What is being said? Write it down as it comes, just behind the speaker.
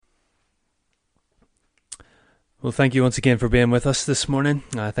Well, thank you once again for being with us this morning.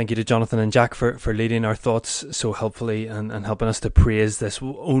 Thank you to Jonathan and Jack for leading our thoughts so helpfully and helping us to praise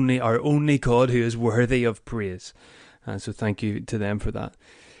our only God who is worthy of praise. So thank you to them for that.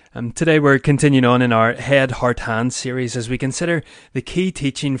 Today we're continuing on in our Head, Heart, Hand series as we consider the key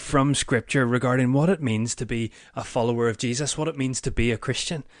teaching from Scripture regarding what it means to be a follower of Jesus, what it means to be a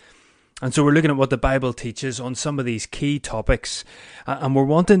Christian. And so we're looking at what the Bible teaches on some of these key topics, and we're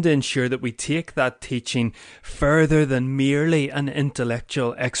wanting to ensure that we take that teaching further than merely an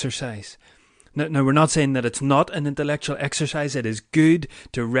intellectual exercise. Now, we're not saying that it's not an intellectual exercise. It is good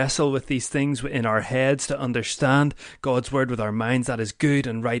to wrestle with these things in our heads, to understand God's Word with our minds. That is good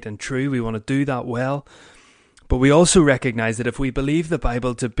and right and true. We want to do that well. But we also recognize that if we believe the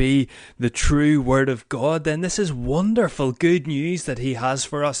Bible to be the true Word of God, then this is wonderful good news that He has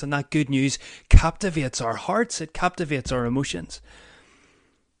for us. And that good news captivates our hearts. It captivates our emotions.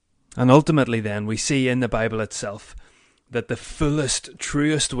 And ultimately then, we see in the Bible itself that the fullest,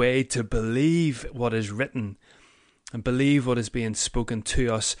 truest way to believe what is written and believe what is being spoken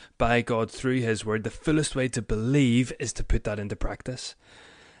to us by God through His Word, the fullest way to believe is to put that into practice.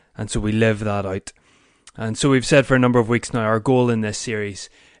 And so we live that out. And so we've said for a number of weeks now, our goal in this series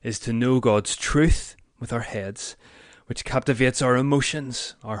is to know God's truth with our heads, which captivates our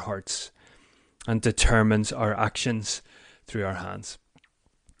emotions, our hearts, and determines our actions through our hands.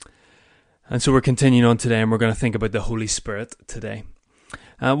 And so we're continuing on today, and we're going to think about the Holy Spirit today.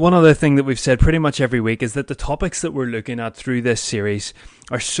 One other thing that we've said pretty much every week is that the topics that we're looking at through this series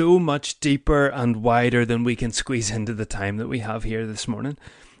are so much deeper and wider than we can squeeze into the time that we have here this morning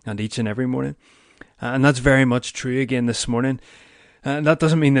and each and every morning. And that's very much true again this morning. And that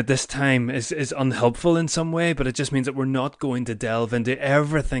doesn't mean that this time is unhelpful in some way, but it just means that we're not going to delve into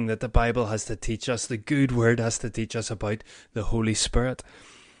everything that the Bible has to teach us, the good Word has to teach us about the Holy Spirit.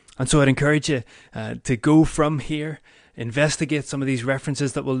 And so I'd encourage you to go from here, investigate some of these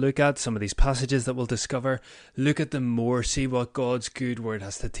references that we'll look at, some of these passages that we'll discover, look at them more, see what God's good Word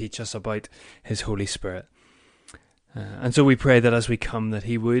has to teach us about His Holy Spirit. And so we pray that as we come, that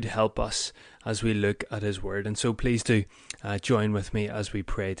He would help us as we look at His Word. And so please do join with me as we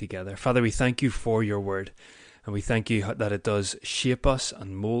pray together. Father, we thank You for Your Word, and we thank You that it does shape us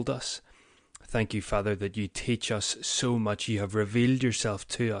and mould us. Thank You, Father, that You teach us so much. You have revealed Yourself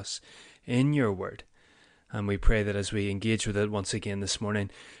to us in Your Word. And we pray that as we engage with it once again this morning,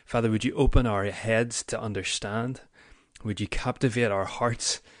 Father, would You open our heads to understand? Would You captivate our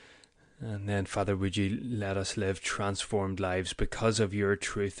hearts? And then, Father, would You let us live transformed lives because of Your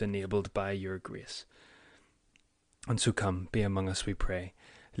truth enabled by Your grace. And so come, be among us, we pray.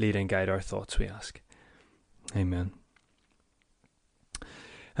 Lead and guide our thoughts, we ask. Amen.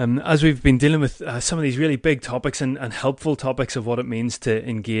 As we've been dealing with some of these really big topics and helpful topics of what it means to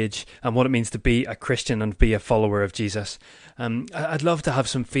engage and what it means to be a Christian and be a follower of Jesus, I'd love to have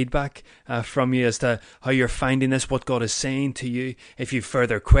some feedback from you as to how you're finding this, what God is saying to you, if you've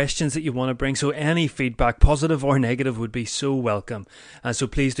further questions that you want to bring. So any feedback, positive or negative, would be so welcome. So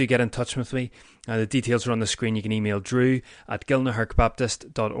please do get in touch with me. The details are on the screen. You can email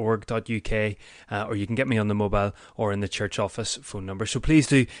drew@gilnahirkbaptist.org.uk, or you can get me on the mobile or in the church office phone number. So please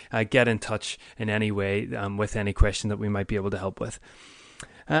do get in touch in any way with any question that we might be able to help with.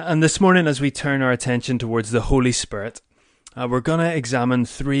 And this morning, as we turn our attention towards the Holy Spirit, we're going to examine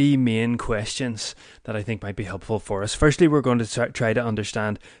three main questions that I think might be helpful for us. Firstly, we're going to try to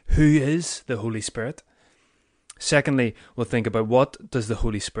understand who is the Holy Spirit. Secondly, we'll think about what does the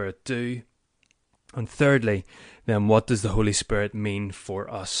Holy Spirit do. And thirdly, then what does the Holy Spirit mean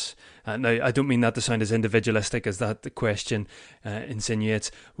for us? Now, I don't mean that to sound as individualistic as that the question insinuates.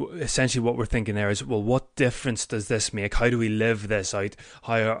 Essentially what we're thinking there is, well, what difference does this make? How do we live this out?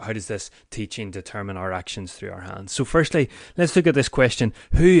 How does this teaching determine our actions through our hands? So firstly, let's look at this question.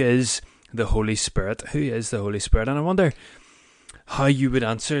 Who is the Holy Spirit? Who is the Holy Spirit? And I wonder how you would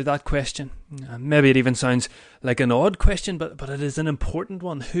answer that question. Maybe it even sounds like an odd question, but it is an important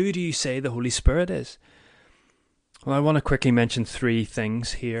one. Who do you say the Holy Spirit is? Well, I want to quickly mention three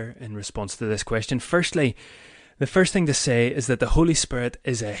things here in response to this question. Firstly, the first thing to say is that the Holy Spirit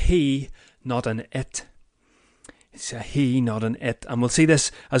is a He, not an it. It's a He, not an it. And we'll see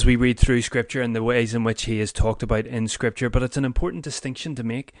this as we read through Scripture and the ways in which He is talked about in Scripture, but it's an important distinction to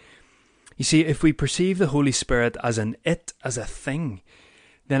make. You see, if we perceive the Holy Spirit as an it, as a thing,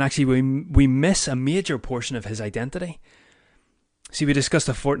 then actually we miss a major portion of His identity. See, we discussed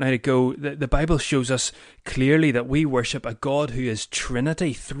a fortnight ago that the Bible shows us clearly that we worship a God who is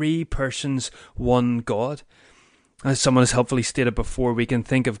Trinity, three persons, one God. As someone has helpfully stated before, we can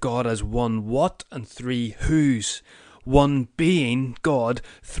think of God as one what and three whos. one being, God,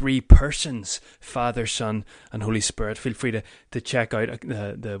 three persons, Father, Son, and Holy Spirit. Feel free to check out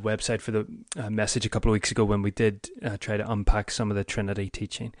the website for the message a couple of weeks ago when we did try to unpack some of the Trinity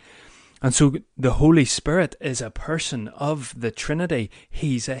teaching. And so the Holy Spirit is a person of the Trinity.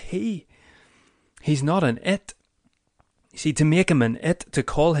 He's a he. He's not an it. You see, to make him an it, to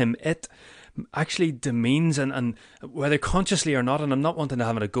call him it, actually demeans, and whether consciously or not, and I'm not wanting to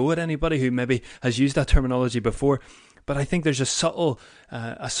have a go at anybody who maybe has used that terminology before, but I think there's a subtle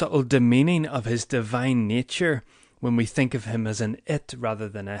demeaning of his divine nature when we think of him as an it rather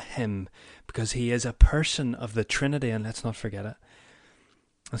than a him, because he is a person of the Trinity, and let's not forget it.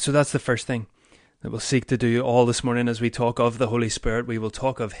 And so that's the first thing that we'll seek to do all this morning as we talk of the Holy Spirit. We will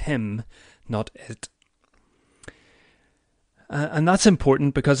talk of him, not it. And that's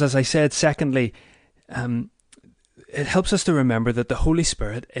important because, as I said, secondly, it helps us to remember that the Holy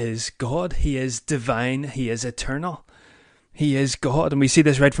Spirit is God. He is divine. He is eternal. He is God. And we see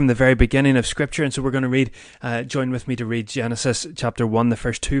this right from the very beginning of Scripture. And so we're going to read, join with me to read Genesis chapter 1. The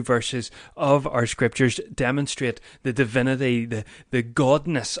first two verses of our Scriptures demonstrate the divinity, the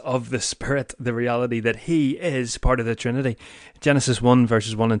godness of the Spirit, the reality that he is part of the Trinity. Genesis 1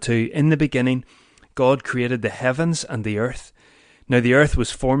 verses 1 and 2. In the beginning, God created the heavens and the earth. Now the earth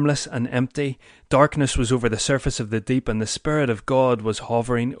was formless and empty. Darkness was over the surface of the deep, and the Spirit of God was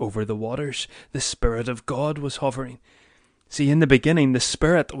hovering over the waters. The Spirit of God was hovering. See, in the beginning, the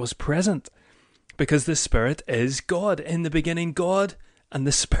Spirit was present because the Spirit is God. In the beginning, God, and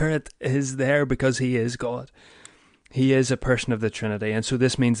the Spirit is there because he is God. He is a person of the Trinity. And so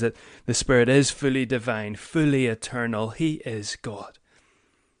this means that the Spirit is fully divine, fully eternal. He is God.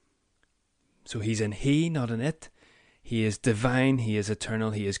 So he's an he, not an it. He is divine, he is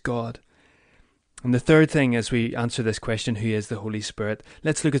eternal, he is God. And the third thing, as we answer this question, who is the Holy Spirit,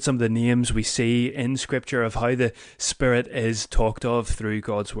 let's look at some of the names we see in Scripture of how the Spirit is talked of through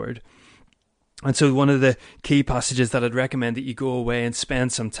God's Word. And so one of the key passages that I'd recommend that you go away and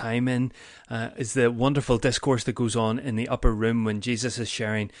spend some time in is the wonderful discourse that goes on in the upper room when Jesus is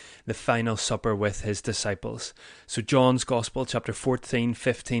sharing the final supper with his disciples. So John's Gospel, chapter 14,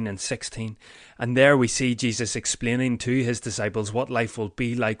 15 and 16. And there we see Jesus explaining to his disciples what life will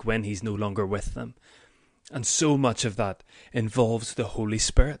be like when he's no longer with them. And so much of that involves the Holy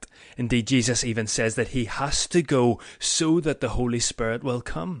Spirit. Indeed, Jesus even says that he has to go so that the Holy Spirit will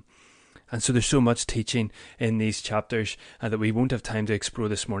come. And so there's so much teaching in these chapters that we won't have time to explore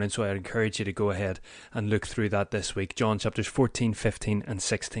this morning. So I encourage you to go ahead and look through that this week. John chapters 14, 15 and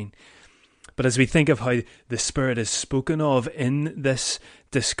 16. But as we think of how the Spirit is spoken of in this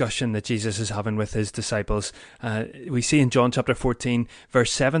discussion that Jesus is having with his disciples, we see in John chapter 14,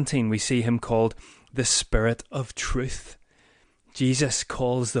 verse 17, we see him called the Spirit of Truth. Jesus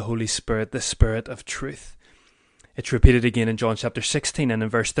calls the Holy Spirit the Spirit of Truth. It's repeated again in John chapter 16, and in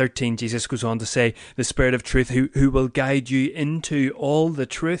verse 13, Jesus goes on to say, the Spirit of truth who will guide you into all the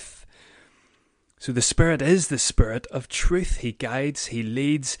truth. So the Spirit is the Spirit of truth. He guides, he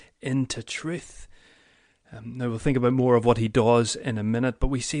leads into truth. Now we'll think about more of what he does in a minute, but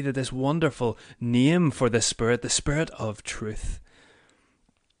we see that this wonderful name for the Spirit of truth.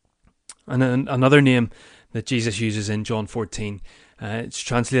 And another name that Jesus uses in John 14, it's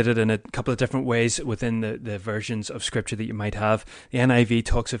translated in a couple of different ways within the versions of Scripture that you might have. The NIV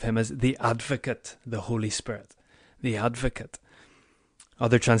talks of him as the Advocate, the Holy Spirit. The Advocate.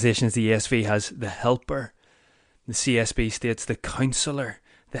 Other translations, the ESV has the Helper. The CSB states the Counselor.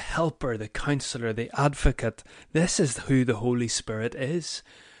 The Helper, the Counselor, the Advocate. This is who the Holy Spirit is.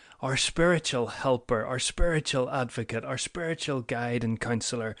 Our spiritual helper, our spiritual advocate, our spiritual guide and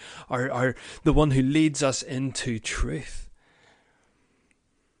counselor, the one who leads us into truth.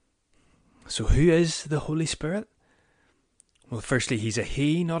 So who is the Holy Spirit? Well, firstly, he's a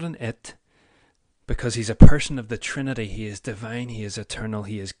he, not an it, because he's a person of the Trinity. He is divine, he is eternal,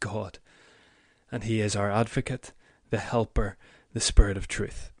 he is God. And he is our advocate, the helper, the Spirit of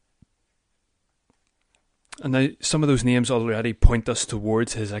truth. And now some of those names already point us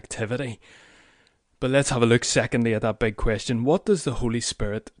towards his activity. But let's have a look secondly at that big question. What does the Holy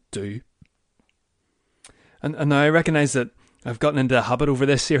Spirit do? And now I recognise that I've gotten into a habit over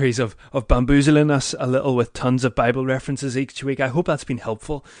this series of bamboozling us a little with tons of Bible references each week. I hope that's been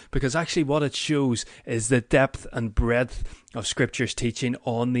helpful, because actually what it shows is the depth and breadth of Scripture's teaching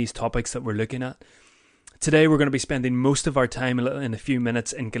on these topics that we're looking at. Today we're going to be spending most of our time in a few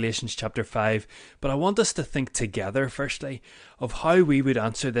minutes in Galatians chapter 5, but I want us to think together firstly of how we would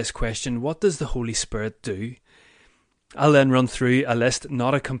answer this question, what does the Holy Spirit do? I'll then run through a list,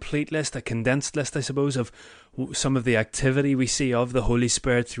 not a complete list, a condensed list, I suppose, of some of the activity we see of the Holy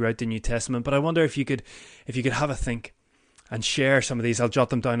Spirit throughout the New Testament. But I wonder if you could have a think and share some of these. I'll jot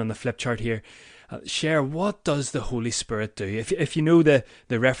them down on the flip chart here. Share, what does the Holy Spirit do? If you know the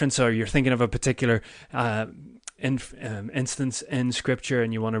reference, or you're thinking of a particular instance in Scripture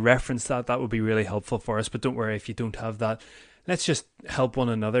and you want to reference that would be really helpful for us. But don't worry if you don't have that. Let's just help one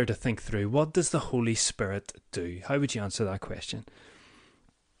another to think through, what does the Holy Spirit do? How would you answer that question?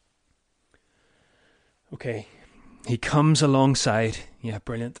 Okay, he comes alongside. Yeah,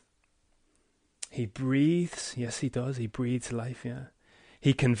 brilliant. He breathes. Yes, he does. He breathes life, yeah.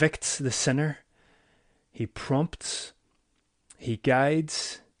 He convicts the sinner. He prompts. He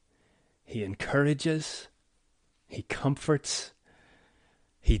guides. He encourages. He comforts.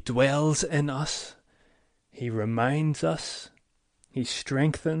 He dwells in us. He reminds us. He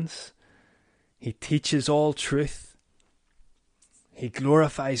strengthens. He teaches all truth. He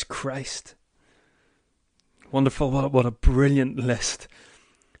glorifies Christ. Wonderful. What a brilliant list.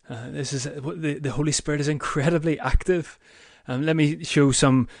 The Holy Spirit is incredibly active. Let me show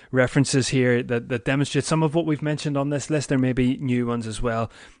some references here that demonstrate some of what we've mentioned on this list. There may be new ones as well.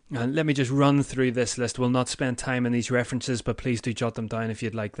 Let me just run through this list. We'll not spend time on these references, but please do jot them down if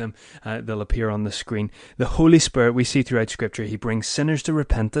you'd like them. They'll appear on the screen. The Holy Spirit, we see throughout Scripture, he brings sinners to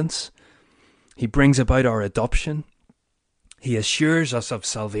repentance. He brings about our adoption. He assures us of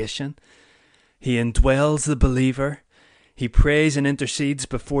salvation. He indwells the believer. He prays and intercedes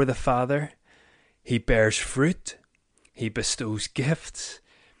before the Father. He bears fruit. He bestows gifts.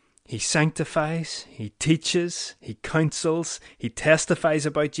 He sanctifies. He teaches. He counsels. He testifies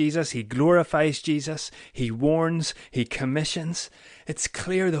about Jesus. He glorifies Jesus. He warns. He commissions. It's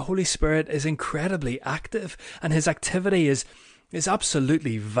clear the Holy Spirit is incredibly active, and his activity is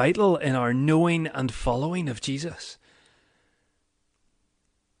absolutely vital in our knowing and following of Jesus.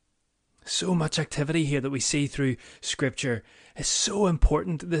 So much activity here that we see through Scripture is so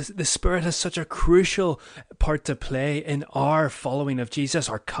important. The Spirit has such a crucial part to play in our following of Jesus,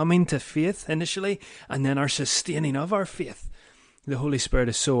 our coming to faith initially, and then our sustaining of our faith. The Holy Spirit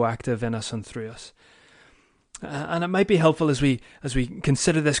is so active in us and through us. And it might be helpful as we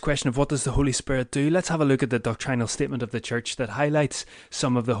consider this question of what does the Holy Spirit do. Let's have a look at the doctrinal statement of the church that highlights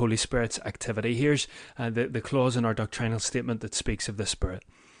some of the Holy Spirit's activity. Here's the clause in our doctrinal statement that speaks of the Spirit.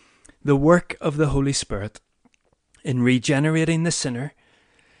 The work of the Holy Spirit in regenerating the sinner,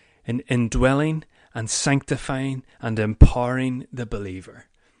 in indwelling and sanctifying and empowering the believer.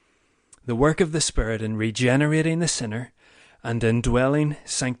 The work of the Spirit in regenerating the sinner and indwelling,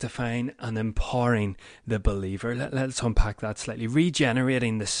 sanctifying and empowering the believer. Let's unpack that slightly.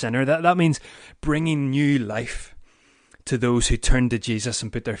 Regenerating the sinner, that means bringing new life to those who turn to Jesus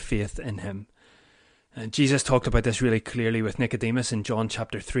and put their faith in him. And Jesus talked about this really clearly with Nicodemus in John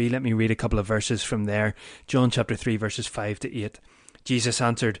chapter 3. Let me read a couple of verses from there. John chapter 3 verses 5 to 8. Jesus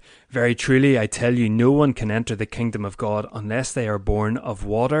answered, "Very truly I tell you, no one can enter the kingdom of God unless they are born of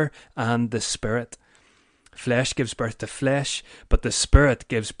water and the Spirit. Flesh gives birth to flesh, but the Spirit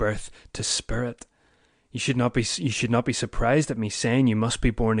gives birth to spirit. You should not be surprised at me saying you must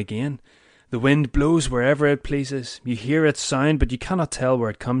be born again. The wind blows wherever it pleases. You hear its sound, but you cannot tell where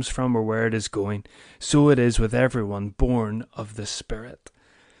it comes from or where it is going. So it is with everyone born of the Spirit."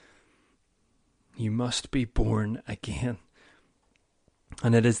 You must be born again.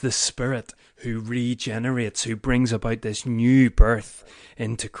 And it is the Spirit who regenerates, who brings about this new birth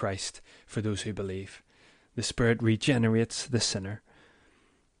into Christ for those who believe. The Spirit regenerates the sinner.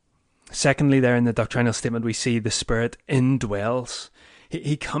 Secondly, there in the doctrinal statement, we see the Spirit indwells.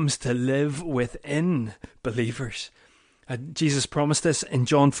 He comes to live within believers. Jesus promised this in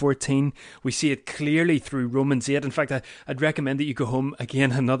John 14. We see it clearly through Romans 8. In fact, I'd recommend that you go home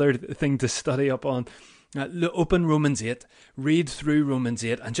again, another thing to study up on. Open Romans 8, read through Romans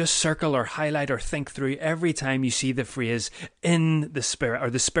 8, and just circle or highlight or think through every time you see the phrase "in the Spirit," or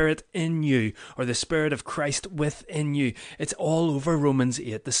 "the Spirit in you," or "the Spirit of Christ within you." It's all over Romans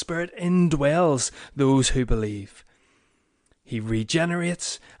 8. The Spirit indwells those who believe. He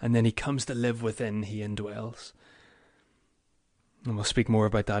regenerates, and then he comes to live within. He indwells. And we'll speak more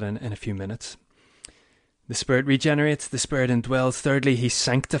about that in a few minutes. The Spirit regenerates, the Spirit indwells. Thirdly, he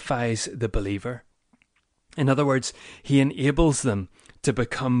sanctifies the believer. In other words, he enables them to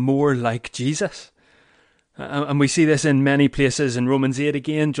become more like Jesus. And we see this in many places, in Romans 8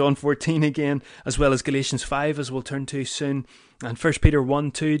 again, John 14 again, as well as Galatians 5, as we'll turn to soon. And 1 Peter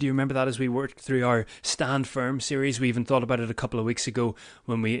 1-2, do you remember that as we worked through our Stand Firm series? We even thought about it a couple of weeks ago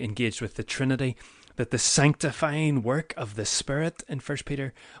when we engaged with the Trinity, that the sanctifying work of the Spirit in 1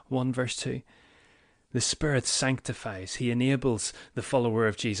 Peter 1 verse 2. The Spirit sanctifies. He enables the follower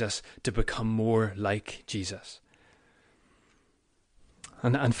of Jesus to become more like Jesus.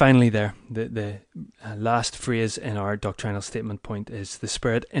 And finally there, the last phrase in our doctrinal statement point is the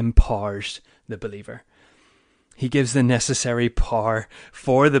Spirit empowers the believer. He gives the necessary power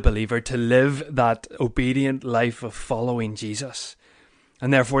for the believer to live that obedient life of following Jesus,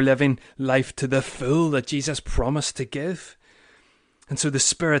 and therefore living life to the full that Jesus promised to give. And so the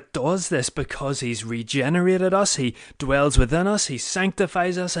Spirit does this because He's regenerated us, He dwells within us, He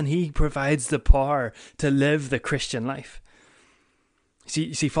sanctifies us, and He provides the power to live the Christian life.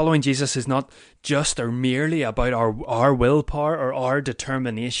 See, following Jesus is not just or merely about our willpower or our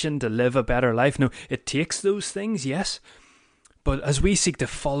determination to live a better life. No, it takes those things, yes. But as we seek to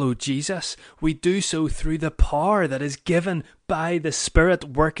follow Jesus, we do so through the power that is given by the Spirit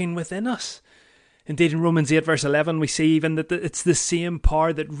working within us. Indeed, in Romans 8 verse 11, we see even that it's the same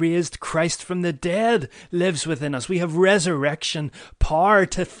power that raised Christ from the dead lives within us. We have resurrection power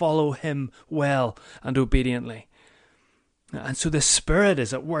to follow Him well and obediently. And so the Spirit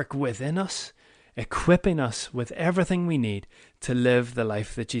is at work within us, equipping us with everything we need to live the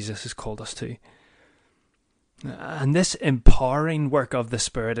life that Jesus has called us to. And this empowering work of the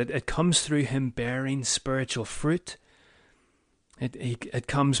Spirit, it comes through Him bearing spiritual fruit. It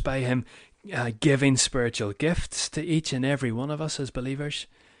comes by Him giving spiritual gifts to each and every one of us as believers.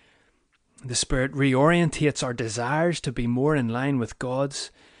 The Spirit reorientates our desires to be more in line with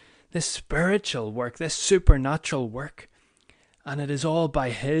God's. This spiritual work, this supernatural work, and it is all by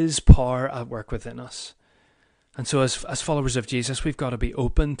His power at work within us. And so as followers of Jesus, we've got to be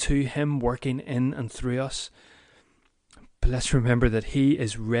open to Him working in and through us. But let's remember that He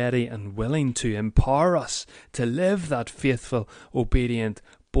is ready and willing to empower us to live that faithful, obedient,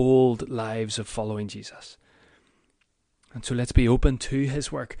 bold lives of following Jesus. And so let's be open to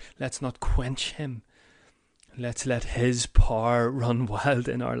His work. Let's not quench Him. Let's let His power run wild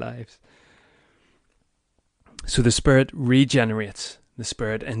in our lives. So the Spirit regenerates, the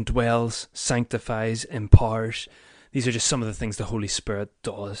Spirit indwells, sanctifies, empowers. These are just some of the things the Holy Spirit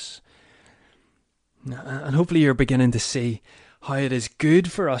does. And hopefully you're beginning to see how it is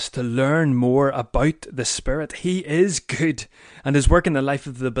good for us to learn more about the Spirit. He is good, and His work in the life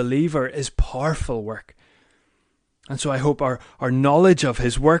of the believer is powerful work. And so I hope our knowledge of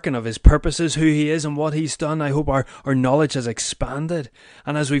His work and of His purposes, who He is and what He's done, I hope our knowledge has expanded.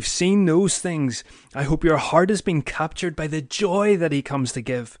 And as we've seen those things, I hope your heart has been captured by the joy that He comes to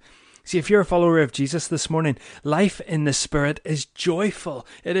give. See, if you're a follower of Jesus this morning, life in the Spirit is joyful,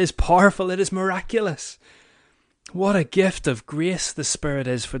 it is powerful, it is miraculous. What a gift of grace the Spirit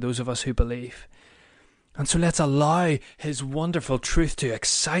is for those of us who believe. And so let's allow His wonderful truth to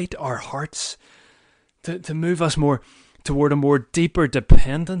excite our hearts, to move us more toward a more deeper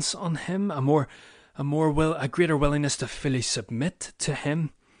dependence on Him, a greater willingness to fully submit to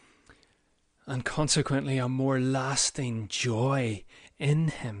Him, and consequently a more lasting joy in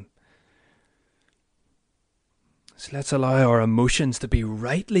Him. So let's allow our emotions to be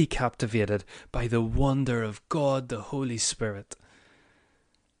rightly captivated by the wonder of God, the Holy Spirit.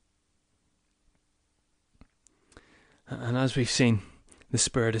 And as we've seen, the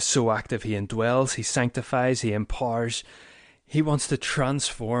Spirit is so active. He indwells, He sanctifies, He empowers. He wants to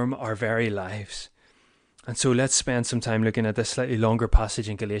transform our very lives. And so let's spend some time looking at this slightly longer passage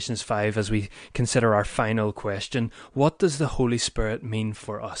in Galatians 5 as we consider our final question. What does the Holy Spirit mean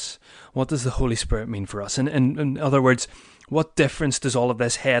for us? What does the Holy Spirit mean for us? In other words, what difference does all of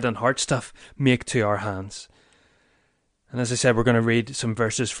this head and heart stuff make to our hands? And as I said, we're going to read some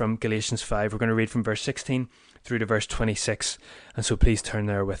verses from Galatians 5. We're going to read from verse 16 through to verse 26. And so please turn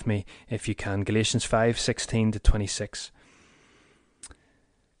there with me if you can. Galatians 5, 16 to 26.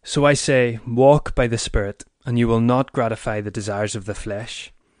 So I say, walk by the Spirit, and you will not gratify the desires of the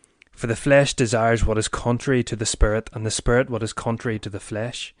flesh. For the flesh desires what is contrary to the Spirit, and the Spirit what is contrary to the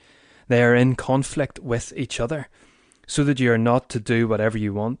flesh. They are in conflict with each other, so that you are not to do whatever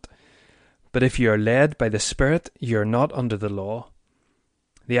you want. But if you are led by the Spirit, you are not under the law.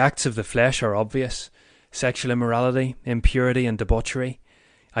 The acts of the flesh are obvious: sexual immorality, impurity and debauchery,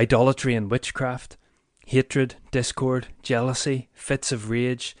 idolatry and witchcraft, hatred, discord, jealousy, fits of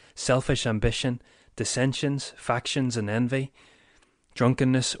rage, selfish ambition, dissensions, factions and envy,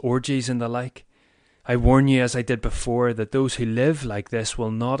 drunkenness, orgies and the like. I warn you, as I did before, that those who live like this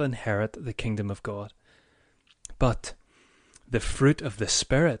will not inherit the kingdom of God. But the fruit of the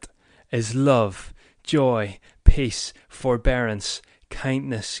Spirit is love, joy, peace, forbearance,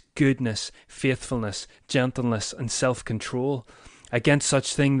 kindness, goodness, faithfulness, gentleness and self-control. Against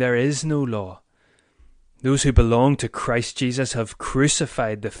such thing there is no law. Those who belong to Christ Jesus have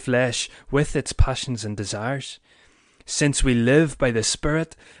crucified the flesh with its passions and desires. Since we live by the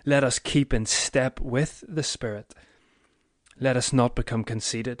Spirit, let us keep in step with the Spirit. Let us not become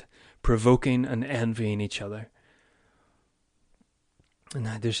conceited, provoking and envying each other. And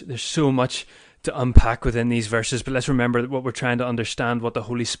there's so much to unpack within these verses, but let's remember that what we're trying to understand, what the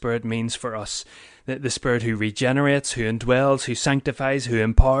Holy Spirit means for us. The Spirit who regenerates, who indwells, who sanctifies, who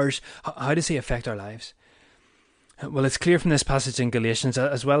empowers. How does he affect our lives? Well, it's clear from this passage in Galatians,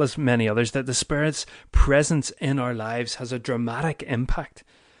 as well as many others, that the Spirit's presence in our lives has a dramatic impact.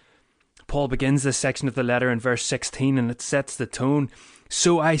 Paul begins this section of the letter in verse 16, and it sets the tone.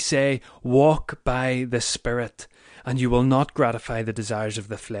 So I say, walk by the Spirit, and you will not gratify the desires of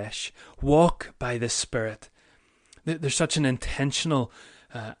the flesh. Walk by the Spirit. There's such an intentional,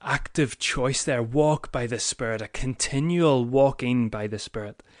 active choice there. Walk by the Spirit, a continual walking by the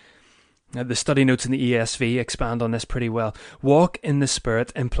Spirit. Now, the study notes in the ESV expand on this pretty well. Walk in the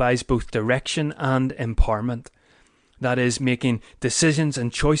Spirit implies both direction and empowerment. That is, making decisions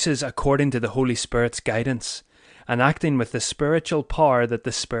and choices according to the Holy Spirit's guidance and acting with the spiritual power that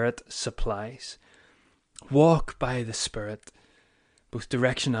the Spirit supplies. Walk by the Spirit, both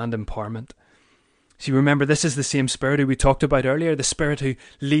direction and empowerment. See, remember, this is the same Spirit who we talked about earlier, the Spirit who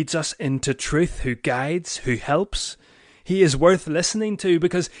leads us into truth, who guides, who helps. He is worth listening to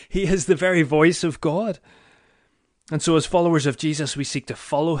because he is the very voice of God. And so as followers of Jesus, we seek to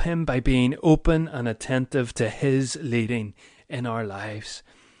follow him by being open and attentive to his leading in our lives.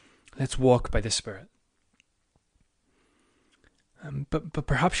 Let's walk by the Spirit. But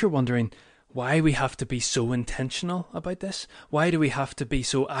perhaps you're wondering why we have to be so intentional about this. Why do we have to be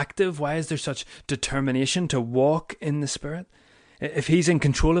so active? Why is there such determination to walk in the Spirit? If he's in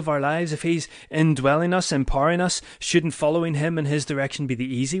control of our lives, if he's indwelling us, empowering us, shouldn't following him in his direction be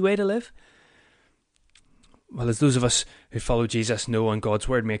the easy way to live? Well, as those of us who follow Jesus know, and God's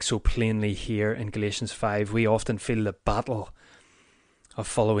word makes so plainly here in Galatians 5, we often feel the battle of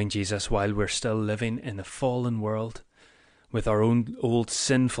following Jesus while we're still living in a fallen world, with our own old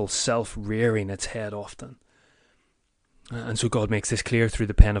sinful self rearing its head often. And so God makes this clear through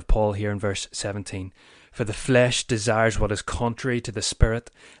the pen of Paul here in verse 17. For the flesh desires what is contrary to the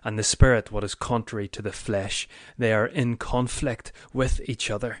Spirit, and the Spirit what is contrary to the flesh. They are in conflict with each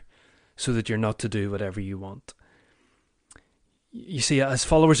other, so that you're not to do whatever you want. You see, as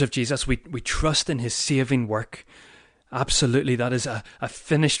followers of Jesus, we trust in his saving work. Absolutely, that is a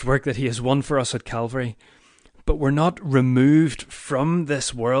finished work that he has won for us at Calvary. But we're not removed from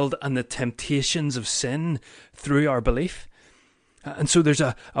this world and the temptations of sin through our belief. And so there's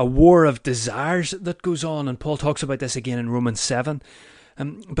a war of desires that goes on, and Paul talks about this again in Romans 7.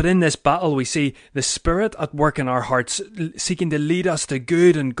 But in this battle we see the Spirit at work in our hearts, seeking to lead us to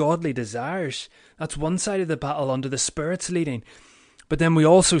good and godly desires. That's one side of the battle under the Spirit's leading. But then we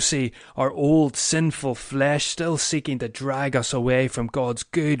also see our old sinful flesh still seeking to drag us away from God's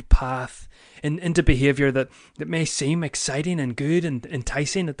good path into behaviour that may seem exciting and good and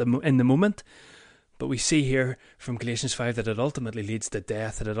enticing in the moment. But we see here from Galatians 5 that it ultimately leads to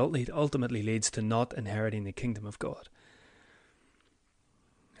death, that it ultimately leads to not inheriting the kingdom of God.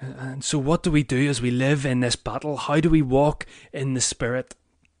 And so what do we do as we live in this battle? How do we walk in the Spirit?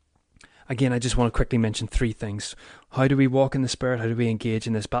 Again, I just want to quickly mention three things. How do we walk in the Spirit? How do we engage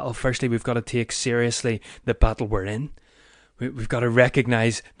in this battle? Firstly, we've got to take seriously the battle we're in. We've got to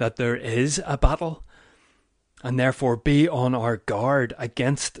recognise that there is a battle, and therefore be on our guard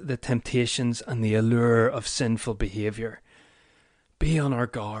against the temptations and the allure of sinful behaviour. Be on our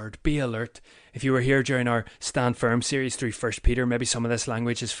guard, be alert. If you were here during our Stand Firm series through 1 Peter, maybe some of this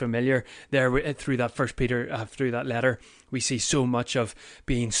language is familiar. There, through that 1 Peter, through that letter, we see so much of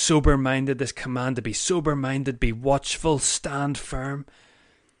being sober-minded, this command to be sober-minded, be watchful, stand firm.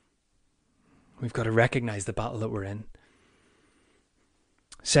 We've got to recognise the battle that we're in.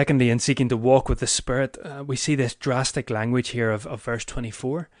 Secondly, in seeking to walk with the Spirit, we see this drastic language here of verse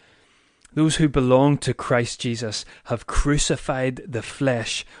 24. Those who belong to Christ Jesus have crucified the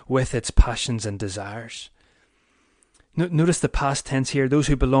flesh with its passions and desires. Notice the past tense here. Those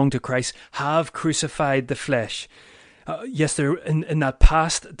who belong to Christ have crucified the flesh. Yes, they're in that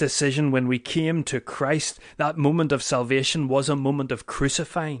past decision when we came to Christ, that moment of salvation was a moment of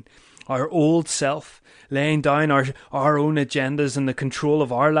crucifying our old self, laying down our own agendas and the control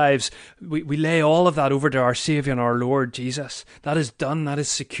of our lives. We lay all of that over to our Saviour and our Lord Jesus. That is done, that is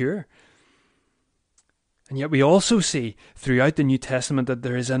secure. And yet we also see throughout the New Testament that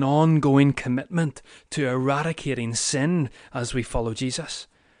there is an ongoing commitment to eradicating sin as we follow Jesus.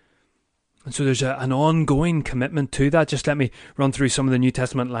 And so there's an ongoing commitment to that. Just let me run through some of the New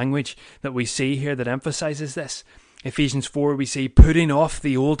Testament language that we see here that emphasizes this. Ephesians 4, we see putting off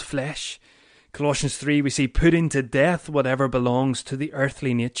the old flesh. Colossians 3, we see putting to death whatever belongs to the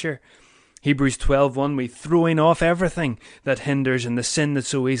earthly nature. Hebrews 12:1, we throwing off everything that hinders and the sin that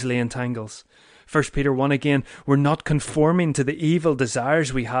so easily entangles. 1 Peter 1 again, we're not conforming to the evil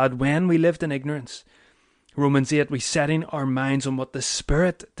desires we had when we lived in ignorance. Romans 8, we setting our minds on what the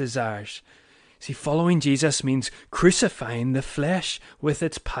Spirit desires. See, following Jesus means crucifying the flesh with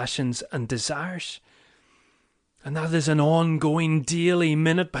its passions and desires. And that is an ongoing, daily,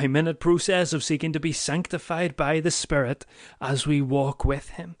 minute-by-minute process of seeking to be sanctified by the Spirit as we walk with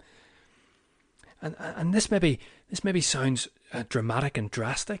Him. And this maybe sounds dramatic and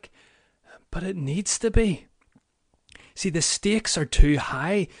drastic, but it needs to be. See, the stakes are too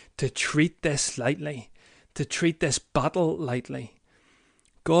high to treat this lightly, to treat this battle lightly.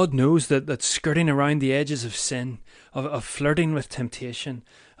 God knows that skirting around the edges of sin, of flirting with temptation,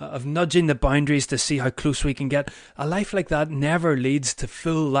 of nudging the boundaries to see how close we can get, a life like that never leads to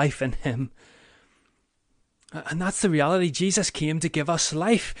full life in Him. And that's the reality. Jesus came to give us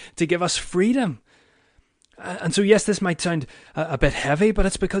life, to give us freedom. And so, yes, this might sound a bit heavy, but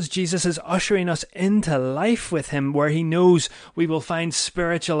it's because Jesus is ushering us into life with Him, where He knows we will find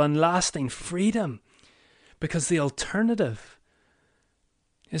spiritual and lasting freedom. Because the alternative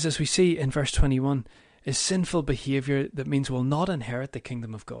is, as we see in verse 21, is sinful behaviour that means we'll not inherit the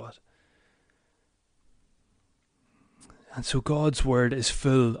kingdom of God. And so God's word is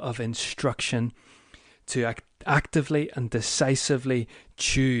full of instruction to actively and decisively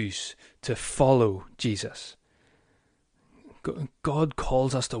choose to follow Jesus. God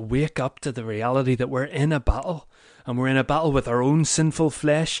calls us to wake up to the reality that we're in a battle. And we're in a battle with our own sinful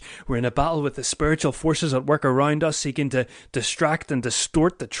flesh. We're in a battle with the spiritual forces at work around us, seeking to distract and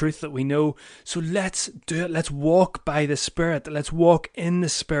distort the truth that we know. So let's do it. Let's walk by the Spirit. Let's walk in the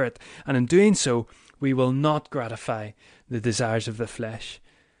Spirit. And in doing so, we will not gratify the desires of the flesh.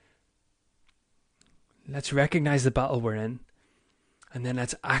 Let's recognize the battle we're in. And then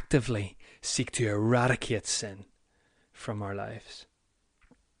let's actively seek to eradicate sin from our lives.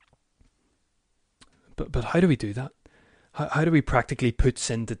 But how do we do that? How do we practically put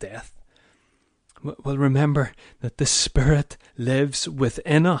sin to death? Well, remember that the Spirit lives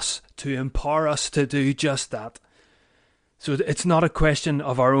within us to empower us to do just that. So it's not a question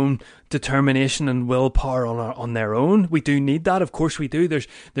of our own determination and willpower on their own. We do need that, of course we do.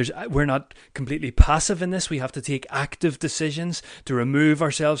 We're not completely passive in this. We have to take active decisions to remove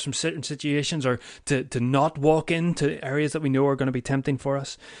ourselves from certain situations, or to not walk into areas that we know are going to be tempting for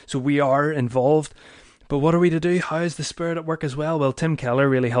us. So we are involved. But what are we to do? How is the Spirit at work as well? Well, Tim Keller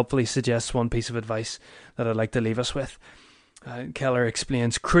really helpfully suggests one piece of advice that I'd like to leave us with. Keller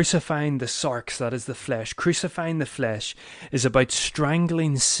explains, crucifying the sarx, that is the flesh, crucifying the flesh is about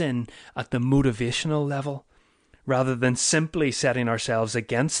strangling sin at the motivational level, rather than simply setting ourselves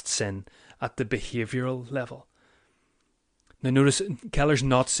against sin at the behavioural level. Now notice, Keller's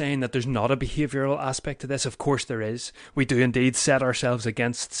not saying that there's not a behavioural aspect to this. Of course there is. We do indeed set ourselves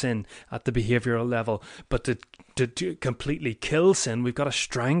against sin at the behavioural level. But to completely kill sin, we've got to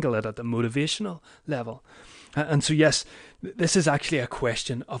strangle it at the motivational level. And so yes, this is actually a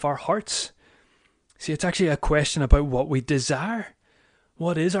question of our hearts. See, it's actually a question about what we desire.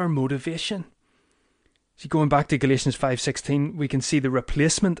 What is our motivation? See, going back to Galatians 5:16, we can see the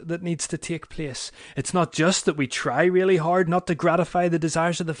replacement that needs to take place. It's not just that we try really hard not to gratify the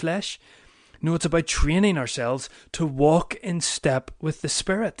desires of the flesh. No, it's about training ourselves to walk in step with the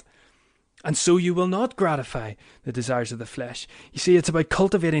Spirit. And so you will not gratify the desires of the flesh. You see, it's about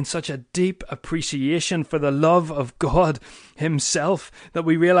cultivating such a deep appreciation for the love of God Himself that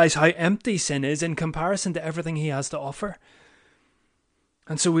we realize how empty sin is in comparison to everything He has to offer.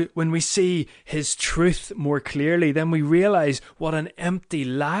 And so when we see His truth more clearly, then we realize what an empty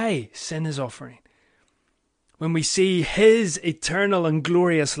lie sin is offering. When we see His eternal and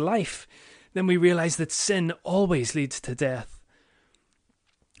glorious life, then we realize that sin always leads to death.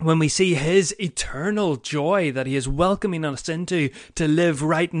 When we see His eternal joy that He is welcoming us into to live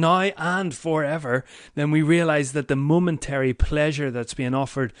right now and forever, then we realize that the momentary pleasure that's being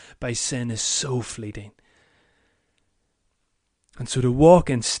offered by sin is so fleeting. And so to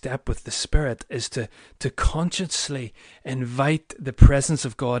walk in step with the Spirit is to consciously invite the presence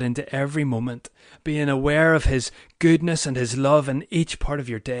of God into every moment, being aware of His goodness and His love in each part of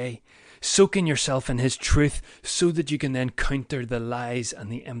your day, soaking yourself in His truth so that you can then counter the lies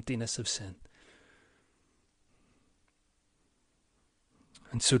and the emptiness of sin.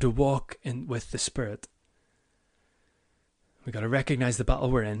 And so to walk in with the Spirit, we've got to recognize the battle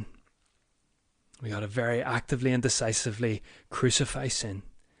we're in. We ought to very actively and decisively crucify sin.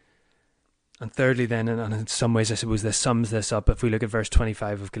 And thirdly then, and in some ways I suppose this sums this up, if we look at verse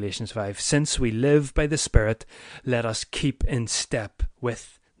 25 of Galatians 5, since we live by the Spirit, let us keep in step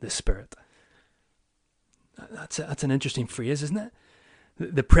with the Spirit. That's an interesting phrase, isn't it?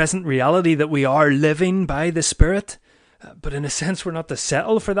 The present reality that we are living by the Spirit, but in a sense we're not to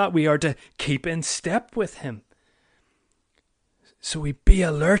settle for that, we are to keep in step with Him. So we be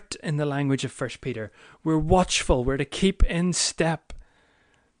alert in the language of 1 Peter. We're watchful, we're to keep in step.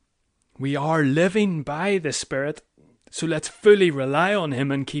 We are living by the Spirit, so let's fully rely on Him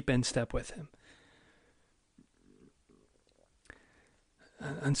and keep in step with Him.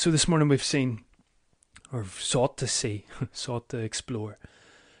 And so this morning we've seen, or sought to explore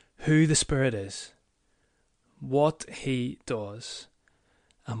who the Spirit is, what He does,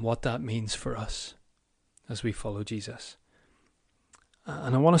 and what that means for us as we follow Jesus.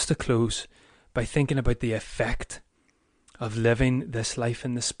 And I want us to close by thinking about the effect of living this life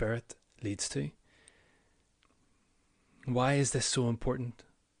in the Spirit leads to. Why is this so important?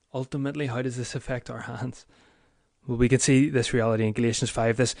 Ultimately, how does this affect our hands? Well, we can see this reality in Galatians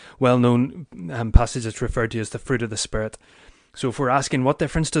 5, this well-known passage that's referred to as the fruit of the Spirit. So if we're asking what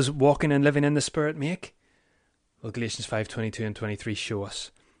difference does walking and living in the Spirit make? Well, Galatians 5:22 and 23 show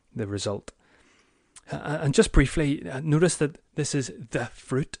us the result. And just briefly, notice that this is the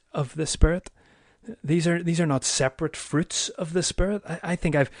fruit of the Spirit. These are not separate fruits of the Spirit. I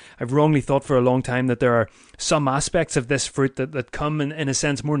think I've wrongly thought for a long time that there are some aspects of this fruit that come in a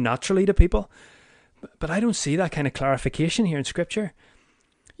sense more naturally to people. But I don't see that kind of clarification here in Scripture.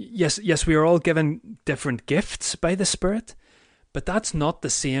 Yes, we are all given different gifts by the Spirit, but that's not the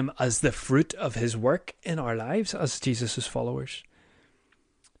same as the fruit of His work in our lives as Jesus' followers.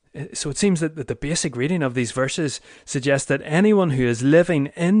 So it seems that the basic reading of these verses suggests that anyone who is living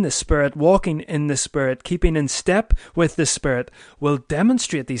in the Spirit, walking in the Spirit, keeping in step with the Spirit, will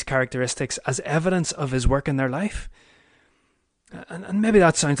demonstrate these characteristics as evidence of His work in their life. And maybe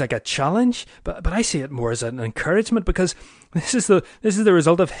that sounds like a challenge, but I see it more as an encouragement, because this is the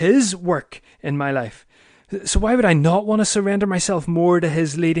result of His work in my life. So why would I not want to surrender myself more to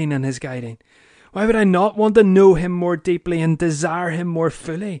His leading and His guiding? Why would I not want to know Him more deeply and desire Him more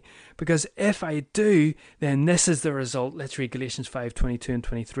fully? Because if I do, then this is the result. Let's read Galatians 5:22 and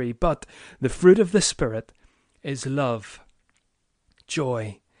 23. But the fruit of the Spirit is love,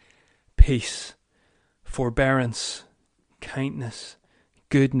 joy, peace, forbearance, kindness,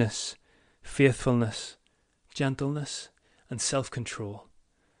 goodness, faithfulness, gentleness, and self-control.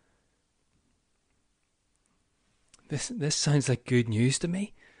 This sounds like good news to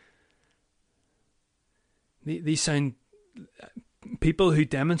me. These sound people who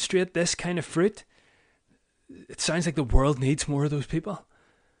demonstrate this kind of fruit. It sounds like the world needs more of those people.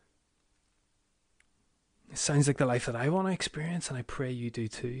 It sounds like the life that I want to experience, and I pray you do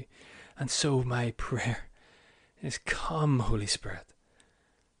too. And so my prayer is, come, Holy Spirit,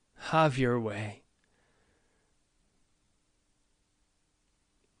 have your way.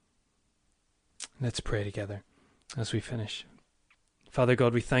 Let's pray together as we finish. Father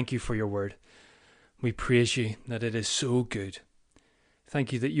God, we thank you for your word. We praise you that it is so good.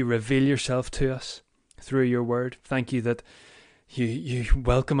 Thank you that you reveal yourself to us through your word. Thank you that you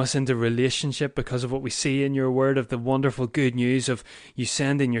welcome us into relationship because of what we see in your word, of the wonderful good news of you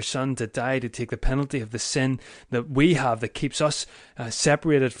sending your Son to die to take the penalty of the sin that we have that keeps us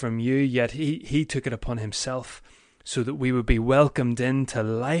separated from you, yet he took it upon himself so that we would be welcomed into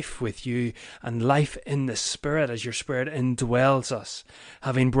life with you and life in the Spirit as your Spirit indwells us.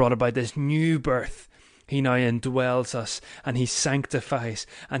 Having brought about this new birth, he now indwells us and he sanctifies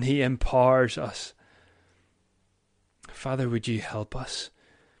and he empowers us. Father, would you help us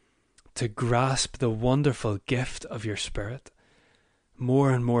to grasp the wonderful gift of your Spirit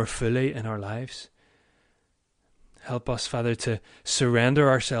more and more fully in our lives? Help us, Father, to surrender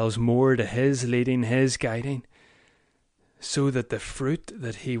ourselves more to his leading, his guiding, so that the fruit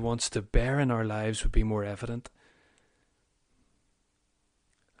that he wants to bear in our lives would be more evident.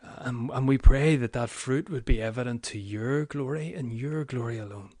 And we pray that that fruit would be evident to your glory and your glory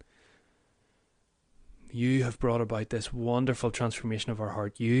alone. You have brought about this wonderful transformation of our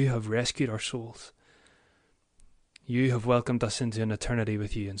heart. You have rescued our souls. You have welcomed us into an eternity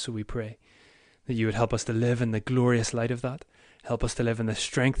with you. And so we pray that you would help us to live in the glorious light of that. Help us to live in the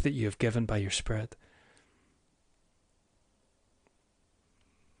strength that you have given by your Spirit.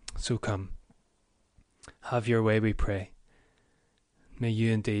 So come, have your way, we pray. May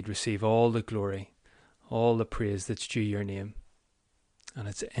you indeed receive all the glory, all the praise that's due your name. And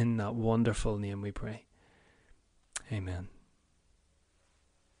it's in that wonderful name we pray. Amen.